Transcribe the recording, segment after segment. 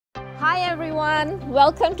Hi everyone,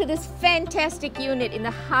 welcome to this fantastic unit in the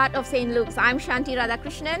heart of St. Luke's. I'm Shanthi Radha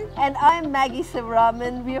Krishnan. And I'm Maggie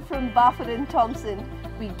Altaf. We're from Barfoot and Thompson.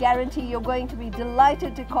 We guarantee you're going to be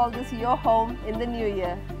delighted to call this your home in the new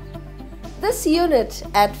year. This unit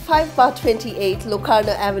at 5/28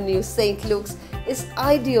 Locarno Avenue, St. Luke's is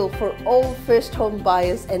ideal for all first home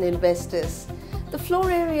buyers and investors. The floor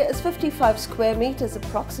area is 55 square meters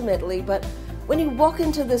approximately, but when you walk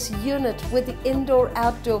into this unit with the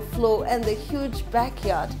indoor-outdoor floor and the huge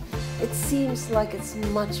backyard, it seems like it's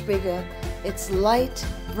much bigger. It's light,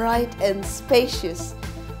 bright and spacious.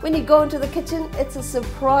 When you go into the kitchen, it's a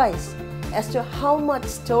surprise as to how much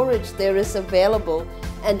storage there is available,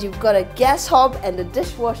 and you've got a gas hob and a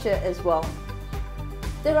dishwasher as well.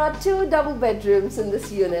 There are 2 double bedrooms in this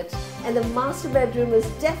unit, and the master bedroom is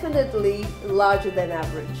definitely larger than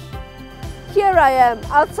average. Here I am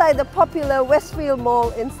outside the popular Westfield Mall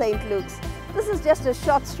in St. Luke's. This is just a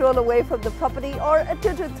short stroll away from the property or a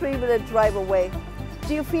 2 to 3 minute drive away.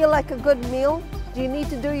 Do you feel like a good meal? Do you need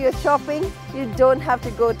to do your shopping? You don't have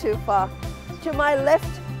to go too far. To my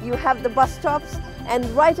left, you have the bus stops, and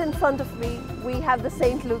right in front of me, we have the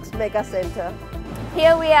St. Luke's Mega Centre.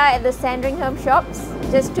 Here we are at the Sandringham shops,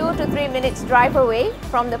 just 2 to 3 minutes drive away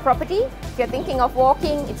from the property. If you're thinking of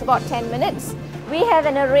walking, it's about 10 minutes. We have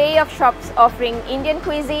an array of shops offering Indian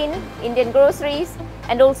cuisine, Indian groceries,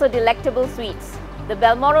 and also delectable sweets. The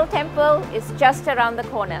Balmoral Temple is just around the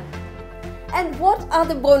corner. And what are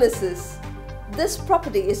the bonuses? This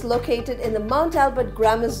property is located in the Mount Albert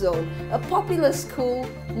Grammar Zone, a popular school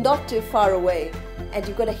not too far away. And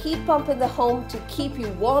you've got a heat pump in the home to keep you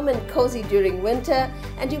warm and cozy during winter,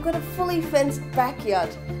 and you've got a fully fenced backyard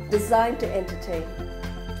designed to entertain.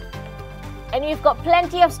 And we've got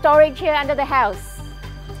plenty of storage here under the house.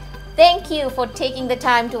 Thank you for taking the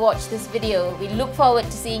time to watch this video. We look forward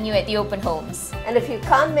to seeing you at the open homes. And if you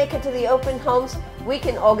can't make it to the open homes, we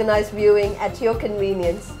can organize viewing at your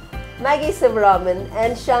convenience. Maggie Altaf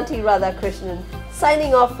and Shanthi Radha Krishnan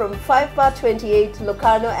signing off from 5/28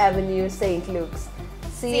 Locarno Avenue, St. Luke's.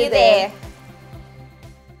 See you there.